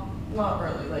 Well, not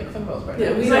really, like for the most part.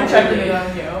 Yeah, we like checking it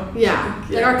on you. Yeah,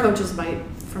 like our coaches bite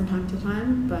from time to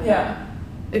time, but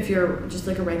if you're just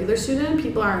like a regular student,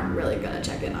 people aren't really gonna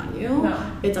check in on you.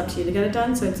 No. It's up to you to get it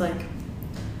done. So it's like,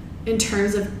 in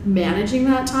terms of managing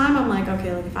that time, I'm like,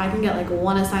 okay, like if I can get like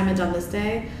one assignment done this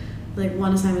day,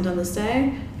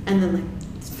 and then like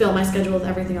fill my schedule with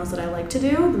everything else that I like to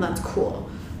do, then that's cool.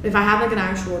 If I have like an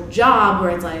actual job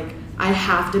where it's like I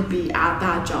have to be at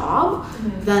that job,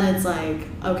 then it's like,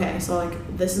 okay, so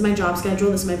like this is my job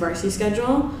schedule, this is my varsity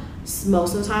schedule.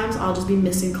 Most of the times I'll just be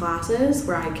missing classes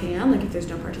where I can, like if there's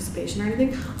no participation or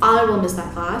anything, I will miss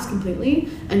that class completely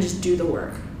and just do the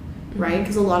work, right?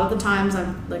 Because a lot of the times I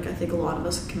think a lot of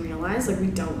us can realize like we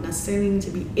don't necessarily need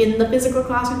to be in the physical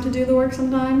classroom to do the work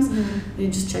sometimes. You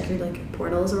just check your like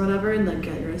portals or whatever and like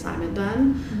get your assignment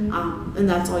done, and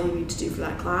that's all you need to do for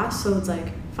that class. So it's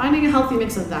like finding a healthy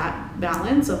mix of that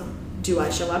balance of, do I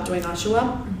show up, do I not show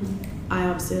up? I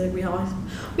obviously we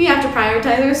have to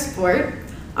prioritize our sport.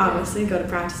 Obviously, go to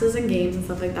practices and games and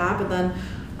stuff like that. But then,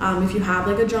 if you have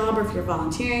like a job or if you're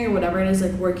volunteering or whatever it is,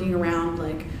 like working around,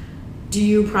 like, do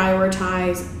you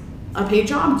prioritize a paid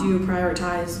job? Do you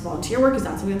prioritize volunteer work? Is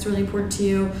that something that's really important to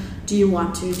you? Do you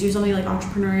want to do something like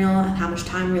entrepreneurial, and how much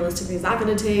time realistically is that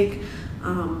going to take?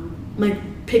 Like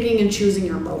picking and choosing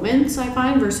your moments, I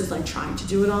find, versus like trying to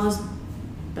do it all is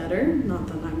better. Not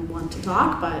that I'm one to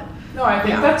talk, but no, I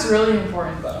think that's really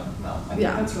important though. No, I think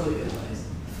that's really good advice.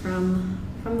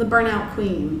 From the burnout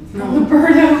queen. From the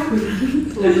burnout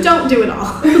queen. Don't do it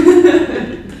all.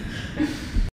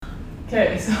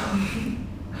 Okay, so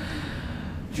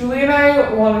Julie and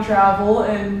I want to travel,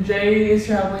 and Jay is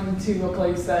traveling to a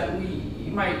place that we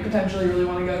might potentially really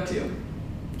want to go to.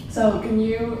 So can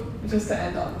you, just to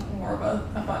end on more of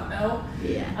a fun note,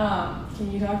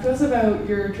 can you talk to us about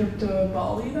your trip to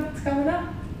Bali that's coming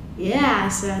up? Yeah,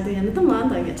 so at the end of the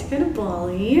month, I get to go to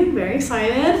Bali. I'm very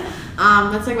excited.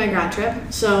 That's like my grad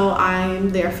trip. So I'm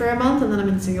there for a month, and then I'm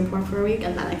in Singapore for a week,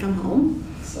 and then I come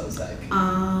home. So sick.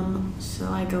 So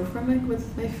I go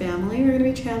with my family. We're gonna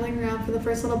be traveling around for the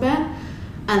first little bit,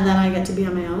 and then I get to be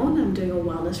on my own. I'm doing a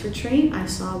wellness retreat. I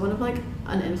saw one of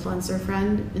an influencer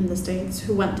friend in the States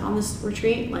who went on this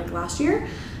retreat like last year,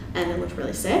 and it looked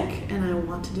really sick. And I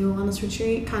want to do a wellness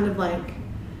retreat, kind of like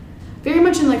very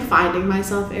much in like finding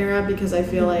myself era, because I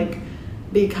feel like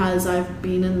because I've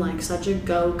been in like such a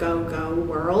go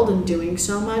world and doing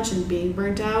so much and being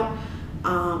burnt out,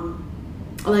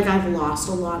 like I've lost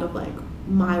a lot of like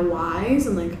my whys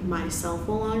and like myself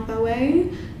along the way.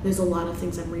 There's a lot of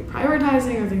things I'm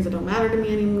reprioritizing or things that don't matter to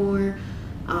me anymore.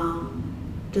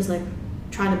 Just like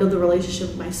trying to build a relationship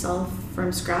with myself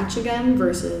from scratch again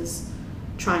versus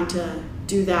trying to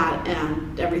do that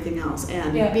and everything else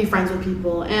and be friends with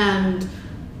people and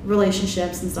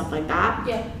relationships and stuff like that.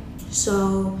 Yeah.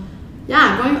 So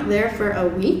I'm going there for a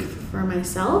week for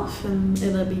myself, and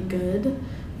it'll be good.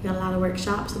 We got a lot of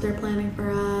workshops that they're planning for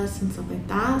us and stuff like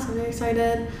that, so I'm very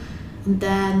excited. And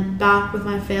then back with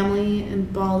my family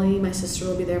in Bali. My sister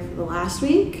will be there for the last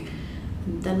week,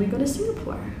 and then we go to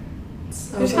Singapore.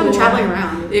 So we're just kind of traveling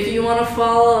around. If you want to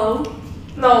follow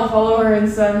her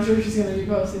Insta. I'm sure she's gonna be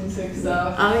posting sick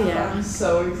stuff. Oh yeah, I'm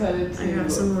so excited to. I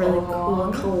have some really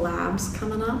cool collabs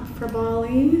coming up for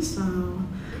Bali, so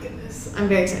goodness, I'm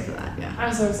very excited for that. Yeah,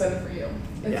 I'm so excited for you.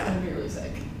 It's gonna be really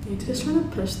sick. Just trying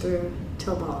to push through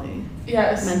till Bali.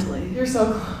 Yes. Mentally. You're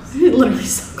so close. Literally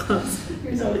so close.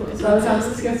 You're so close. By the time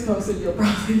this gets posted, you'll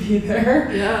probably be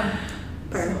there. Yeah.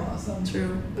 Perfect. So awesome.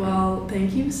 True. Well,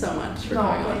 thank you so much for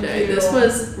coming on, Jay. You. This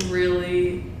was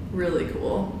really, really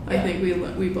cool. Yeah. I think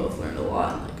we both learned a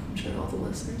lot, and like I'm sure all the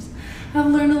listeners have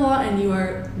learned a lot, and you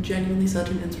are genuinely such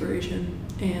an inspiration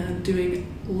and doing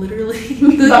literally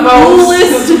the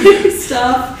coolest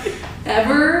stuff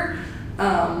ever.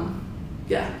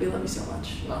 We love you so much.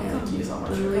 Thank you so much.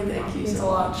 Literally, thank you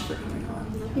so much for coming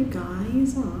on. Love you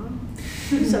guys. Aw.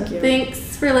 You're so cute.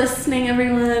 Thanks for listening,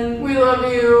 everyone. We love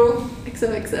you.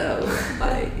 XOXO.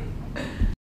 Bye.